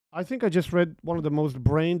I think I just read one of the most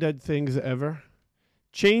brain-dead things ever.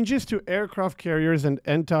 Changes to aircraft carriers and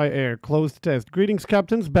anti-air. Closed test. Greetings,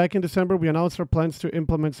 captains. Back in December, we announced our plans to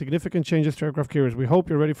implement significant changes to aircraft carriers. We hope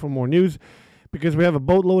you're ready for more news because we have a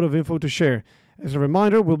boatload of info to share. As a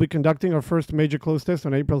reminder, we'll be conducting our first major closed test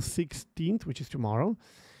on April 16th, which is tomorrow,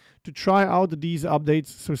 to try out these updates.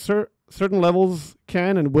 So certain levels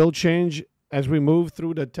can and will change as we move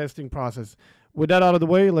through the testing process. With that out of the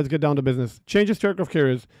way, let's get down to business. Changes to aircraft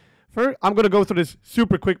carriers. First, I'm going to go through this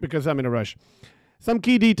super quick because I'm in a rush. Some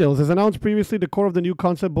key details. As announced previously, the core of the new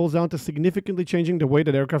concept boils down to significantly changing the way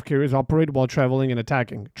that aircraft carriers operate while traveling and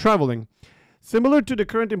attacking. Traveling. Similar to the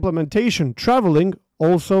current implementation, traveling,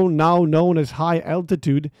 also now known as high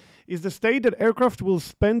altitude, is the state that aircraft will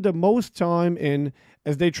spend the most time in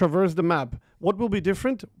as they traverse the map. What will be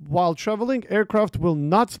different? While traveling, aircraft will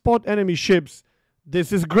not spot enemy ships.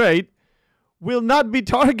 This is great. Will not be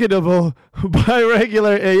targetable by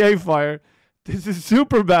regular AA fire. This is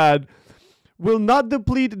super bad. Will not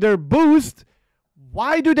deplete their boost.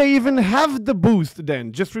 Why do they even have the boost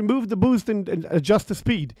then? Just remove the boost and adjust the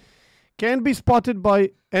speed. Can be spotted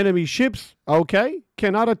by enemy ships. Okay.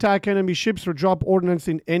 Cannot attack enemy ships or drop ordnance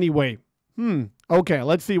in any way. Okay,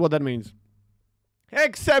 let's see what that means.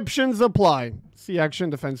 Exceptions apply. See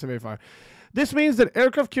action, defensive AFR. This means that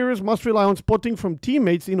aircraft carriers must rely on spotting from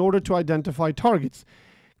teammates in order to identify targets.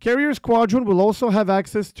 Carrier Squadron will also have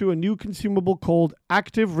access to a new consumable called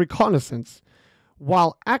Active Reconnaissance.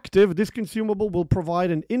 While active, this consumable will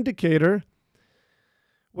provide an indicator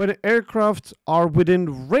when aircraft are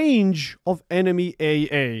within range of enemy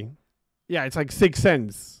AA. Yeah, it's like Sixth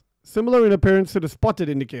Sense. Similar in appearance to the spotted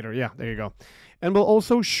indicator. Yeah, there you go. And will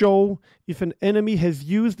also show if an enemy has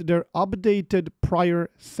used their updated prior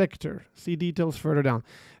sector. See details further down.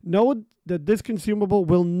 Note that this consumable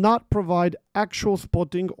will not provide actual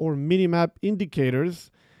spotting or minimap indicators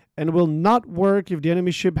and will not work if the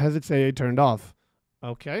enemy ship has its AA turned off.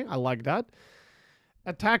 Okay, I like that.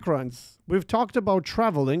 Attack runs. We've talked about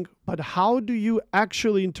traveling, but how do you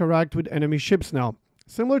actually interact with enemy ships now?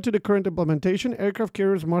 Similar to the current implementation, aircraft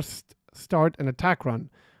carriers must start an attack run.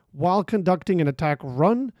 While conducting an attack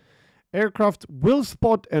run, aircraft will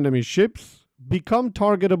spot enemy ships, become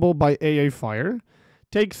targetable by AA fire,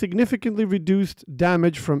 take significantly reduced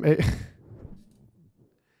damage from AA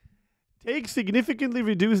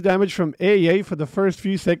for the first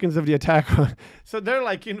few seconds of the attack run. So they're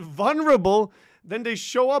like invulnerable. Then they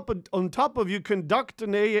show up on top of you, conduct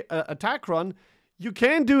an attack run. You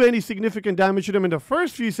can't do any significant damage to them in the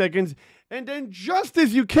first few seconds. And then just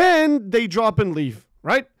as you can, they drop and leave,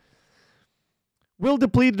 right? Will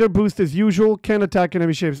deplete their boost as usual, can attack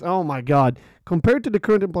enemy ships. Oh my god. Compared to the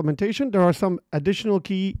current implementation, there are some additional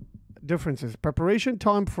key differences. Preparation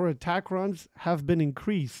time for attack runs have been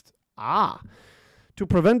increased. To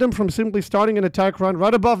prevent them from simply starting an attack run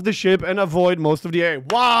right above the ship and avoid most of the air.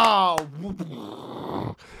 Wow!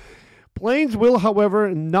 Planes will,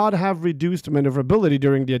 however, not have reduced maneuverability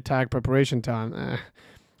during the attack preparation time,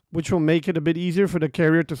 which will make it a bit easier for the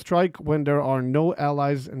carrier to strike when there are no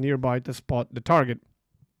allies nearby to spot the target.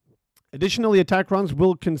 Additionally, attack runs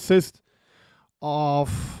will consist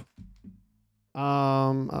of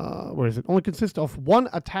only consist of one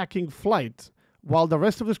attacking flight, while the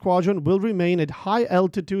rest of the squadron will remain at high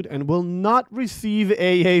altitude and will not receive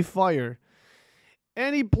AA fire.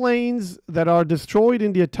 Any planes that are destroyed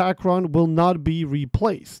in the attack run will not be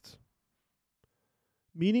replaced,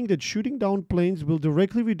 meaning that shooting down planes will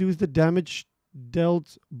directly reduce the damage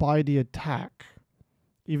dealt by the attack.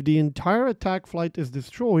 If the entire attack flight is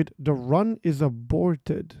destroyed, the run is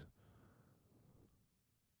aborted.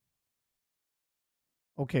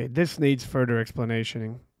 Okay, this needs further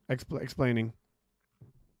explaining.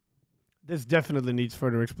 This definitely needs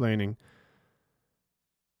further explaining.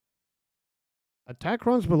 Attack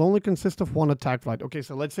runs will only consist of one attack flight. Okay,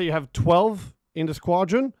 so let's say you have 12 in the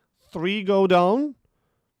squadron. 3 go down.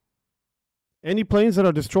 Any planes that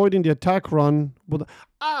are destroyed in the attack run will...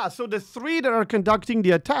 so the 3 that are conducting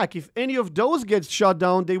the attack, if any of those gets shot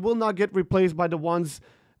down, they will not get replaced by the ones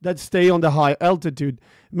that stay on the high altitude,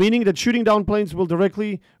 meaning that shooting down planes will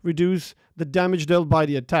directly reduce the damage dealt by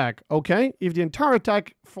the attack. Okay, if the entire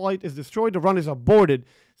attack flight is destroyed, the run is aborted.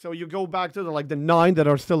 So you go back to the 9 that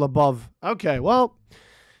are still above. Okay, well,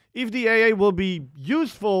 if the AA will be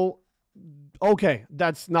useful, okay,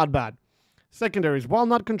 that's not bad. Secondaries. While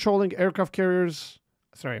not controlling aircraft, carriers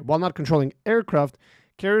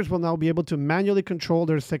will now be able to manually control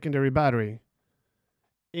their secondary battery.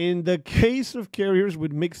 In the case of carriers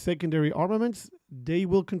with mixed secondary armaments, they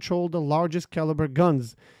will control the largest caliber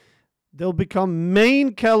guns. They'll become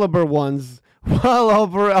main caliber ones while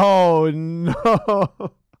over... Oh,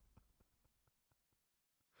 no.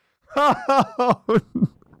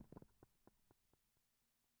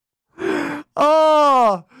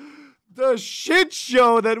 Oh, the shit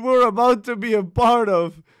show that we're about to be a part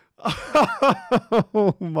of.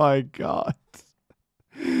 Oh my god.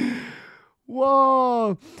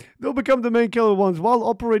 Whoa. They'll become the main killer ones. While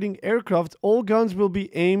operating aircraft, all guns will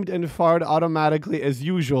be aimed and fired automatically as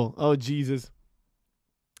usual. Oh, Jesus.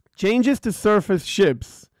 Changes to surface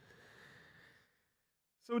ships.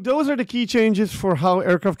 So those are the key changes for how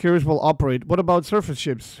aircraft carriers will operate. What about surface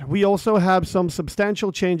ships? We also have some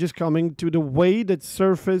substantial changes coming to the way that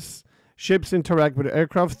surface ships interact with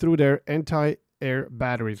aircraft through their anti-air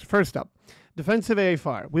batteries. First up, defensive AA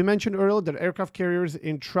fire. We mentioned earlier that aircraft carriers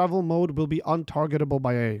in travel mode will be untargetable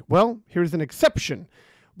by AA. Well, here's an exception.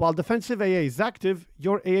 While defensive AA is active,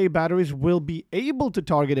 your AA batteries will be able to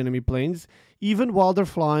target enemy planes even while they're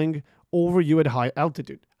flying over you at high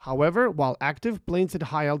altitude. However, while active, planes at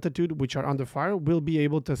high altitude which are under fire will be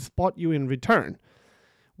able to spot you in return.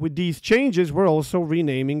 With these changes, we're also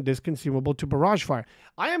renaming this consumable to barrage fire.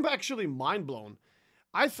 I am actually mind blown.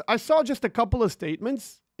 I saw just a couple of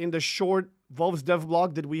statements in the short Volv's dev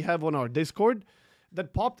blog that we have on our Discord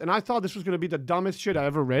that popped, and I thought this was going to be the dumbest shit I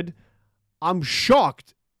ever read. I'm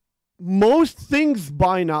shocked. Most things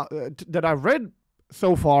by now that I've read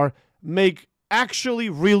so far make actually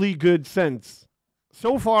really good sense.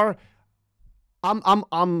 So far,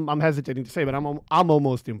 I'm hesitating to say, but I'm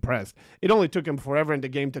almost impressed. It only took him forever in the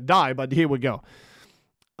game to die, but here we go.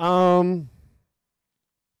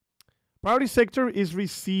 Priority sector is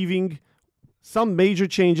receiving some major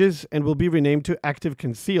changes and will be renamed to active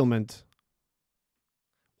concealment.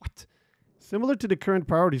 What? Similar to the current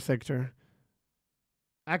priority sector,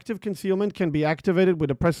 active concealment can be activated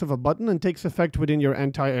with a press of a button and takes effect within your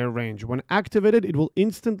anti-air range. When activated, it will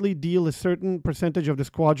instantly deal a certain percentage of the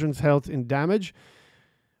squadron's health in damage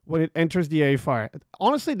when it enters the AA fire.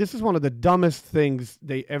 Honestly, this is one of the dumbest things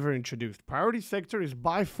they ever introduced. Priority sector is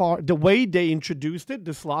by far, the way they introduced it,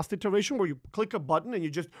 this last iteration where you click a button and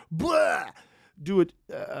you just do it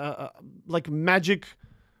like magic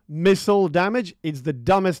missile damage, it's the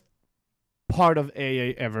dumbest part of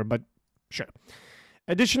AA ever, but sure.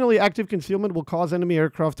 Additionally, active concealment will cause enemy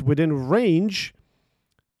aircraft within range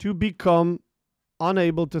to become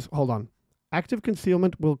unable to... Hold on. Active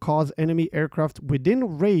concealment will cause enemy aircraft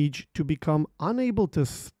within range to become unable to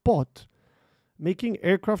spot, making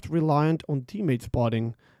aircraft reliant on teammate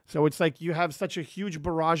spotting. So it's like you have such a huge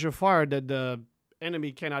barrage of fire that the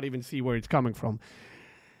enemy cannot even see where it's coming from.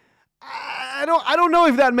 I don't know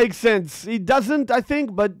if that makes sense. It doesn't, I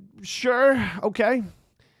think, but sure, okay.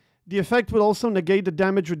 The effect will also negate the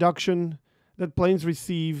damage reduction that planes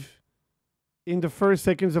receive in the first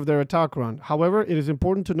seconds of their attack run. However, it is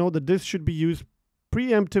important to note that this should be used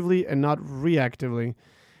preemptively and not reactively,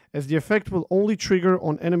 as the effect will only trigger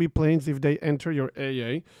on enemy planes if they enter your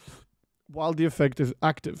AA, while the effect is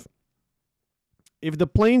active. If the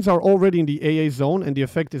planes are already in the AA zone and the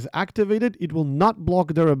effect is activated, it will not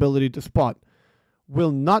block their ability to spot,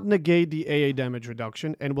 will not negate the AA damage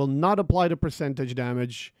reduction, and will not apply the percentage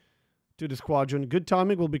damage to the squadron. Good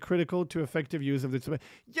timing will be critical to effective use of this.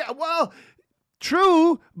 Yeah, well,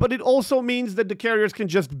 true, but it also means that the carriers can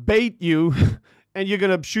just bait you and you're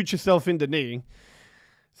going to shoot yourself in the knee.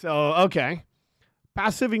 So, okay.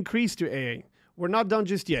 Passive increase to AA. We're not done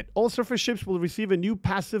just yet. All surface ships will receive a new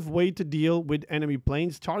passive way to deal with enemy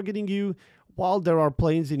planes targeting you while there are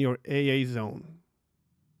planes in your AA zone.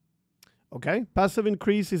 Okay. Passive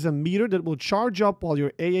increase is a meter that will charge up while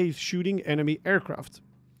your AA is shooting enemy aircraft.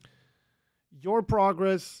 Your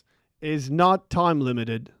progress is not time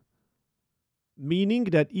limited, meaning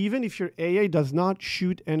that even if your AA does not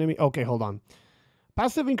shoot enemy... Okay, hold on.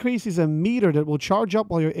 Passive increase is a meter that will charge up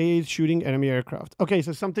while your AA is shooting enemy aircraft. Okay,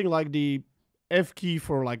 so something like the F key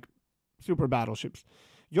for like super battleships.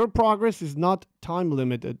 Your progress is not time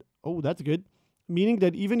limited. Oh, that's good. Meaning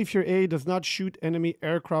that even if your AA does not shoot enemy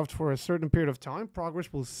aircraft for a certain period of time,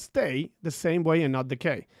 progress will stay the same way and not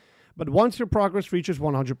decay. But once your progress reaches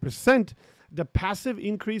 100%, the passive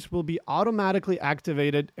increase will be automatically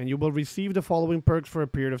activated and you will receive the following perks for a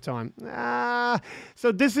period of time.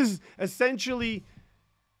 So this is essentially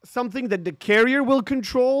something that the carrier will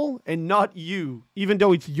control and not you, even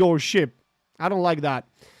though it's your ship. I don't like that.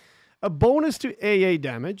 A bonus to AA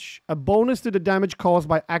damage, a bonus to the damage caused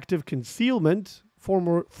by active concealment,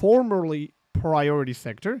 formerly priority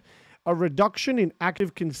sector, a reduction in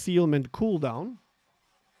active concealment cooldown,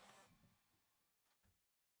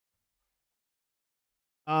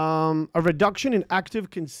 a reduction in active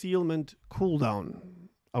concealment cooldown.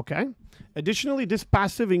 Okay. Additionally, this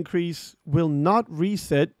passive increase will not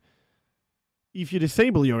reset if you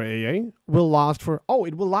disable your AA, will last for,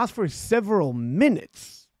 it will last for several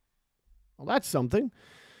minutes. Well, that's something.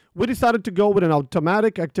 We decided to go with an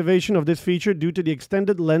automatic activation of this feature due to the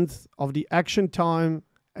extended length of the action time,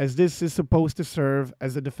 as this is supposed to serve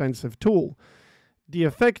as a defensive tool. The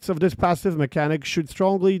effects of this passive mechanic should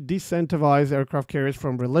strongly disincentivize aircraft carriers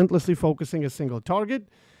from relentlessly focusing a single target.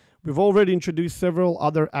 We've already introduced several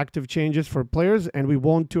other active changes for players, and we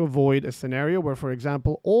want to avoid a scenario where, for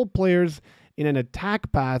example, all players in an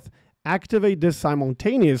attack path activate this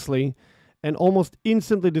simultaneously and almost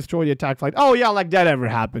instantly destroy the attack flight. Oh yeah, like that ever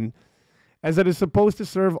happened. As it is supposed to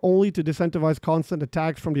serve only to disincentivize constant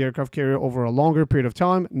attacks from the aircraft carrier over a longer period of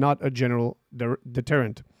time, not a general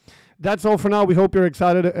deterrent. That's all for now. We hope you're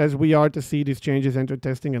excited as we are to see these changes enter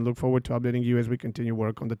testing, and look forward to updating you as we continue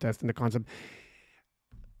work on the test and the concept.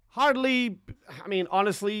 Hardly, I mean,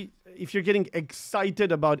 honestly, if you're getting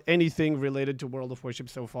excited about anything related to World of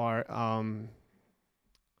Warships so far,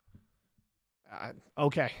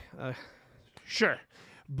 okay, sure.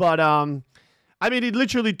 But, I mean, it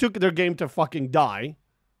literally took their game to fucking die,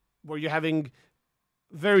 where you're having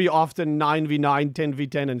very often 9v9,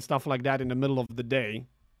 10v10 and stuff like that in the middle of the day,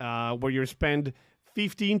 where you spend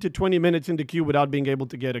 15 to 20 minutes in the queue without being able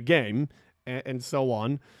to get a game, and so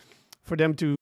on, for them to